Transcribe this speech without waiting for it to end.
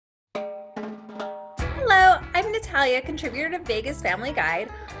I'm Natalia, contributor to Vegas Family Guide.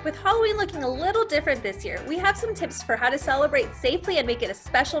 With Halloween looking a little different this year, we have some tips for how to celebrate safely and make it a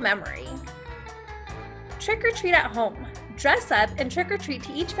special memory. Trick or treat at home. Dress up and trick or treat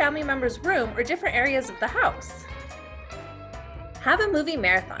to each family member's room or different areas of the house. Have a movie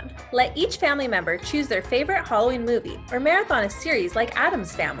marathon. Let each family member choose their favorite Halloween movie or marathon a series like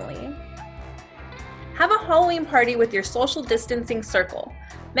Addams Family. Have a Halloween party with your social distancing circle.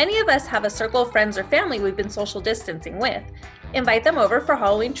 Many of us have a circle of friends or family we've been social distancing with. Invite them over for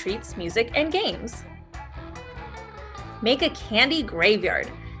Halloween treats, music, and games. Make a candy graveyard.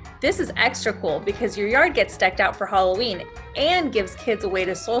 This is extra cool because your yard gets decked out for Halloween and gives kids a way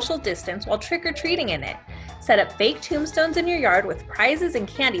to social distance while trick-or-treating in it. Set up fake tombstones in your yard with prizes and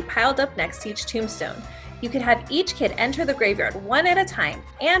candy piled up next to each tombstone. You can have each kid enter the graveyard one at a time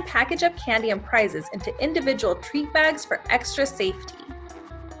and package up candy and prizes into individual treat bags for extra safety.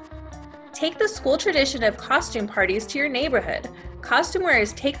 Take the school tradition of costume parties to your neighborhood. Costume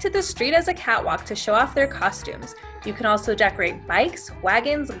wearers take to the street as a catwalk to show off their costumes. You can also decorate bikes,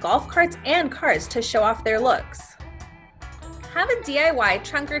 wagons, golf carts, and cars to show off their looks. Have a DIY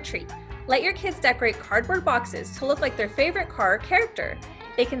trunk or treat. Let your kids decorate cardboard boxes to look like their favorite car or character.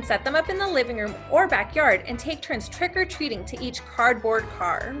 They can set them up in the living room or backyard and take turns trick-or-treating to each cardboard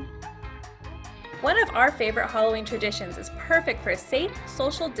car. One of our favorite Halloween traditions is perfect for a safe,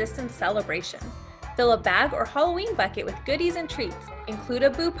 social distance celebration. Fill a bag or Halloween bucket with goodies and treats, include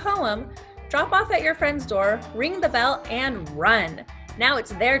a boo poem, drop off at your friend's door, ring the bell, and run. Now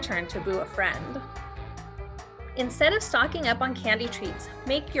it's their turn to boo a friend. Instead of stocking up on candy treats,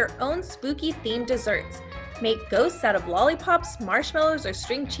 make your own spooky themed desserts. Make ghosts out of lollipops, marshmallows, or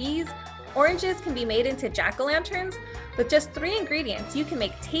string cheese. Oranges can be made into jack-o'-lanterns. With just 3 ingredients, you can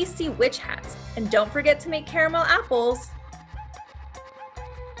make tasty witch hats. And don't forget to make caramel apples.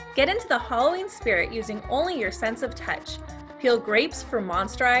 Get into the Halloween spirit using only your sense of touch. Peel grapes for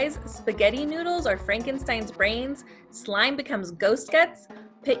monster eyes, spaghetti noodles are Frankenstein's brains, slime becomes ghost guts.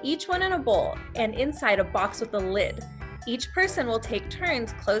 Put each one in a bowl and inside a box with a lid. Each person will take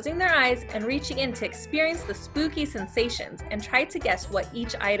turns closing their eyes and reaching in to experience the spooky sensations and try to guess what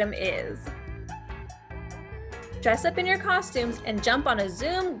each item is. Dress up in your costumes and jump on a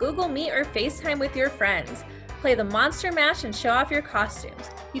Zoom, Google Meet, or FaceTime with your friends. Play the Monster Mash and show off your costumes.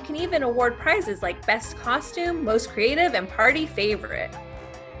 You can even award prizes like Best Costume, Most Creative, and Party Favorite.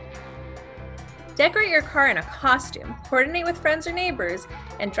 Decorate your car in a costume, coordinate with friends or neighbors,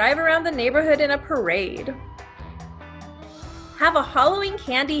 and drive around the neighborhood in a parade. Have a Halloween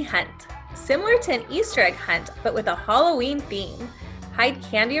candy hunt, similar to an Easter egg hunt, but with a Halloween theme. Hide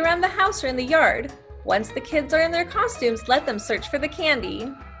candy around the house or in the yard. Once the kids are in their costumes, let them search for the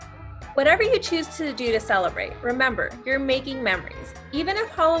candy. Whatever you choose to do to celebrate, remember, you're making memories. Even if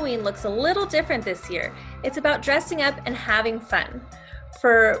Halloween looks a little different this year, it's about dressing up and having fun.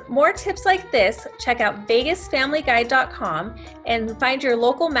 For more tips like this, check out VegasFamilyGuide.com and find your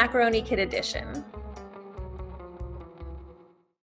local Macaroni Kid edition.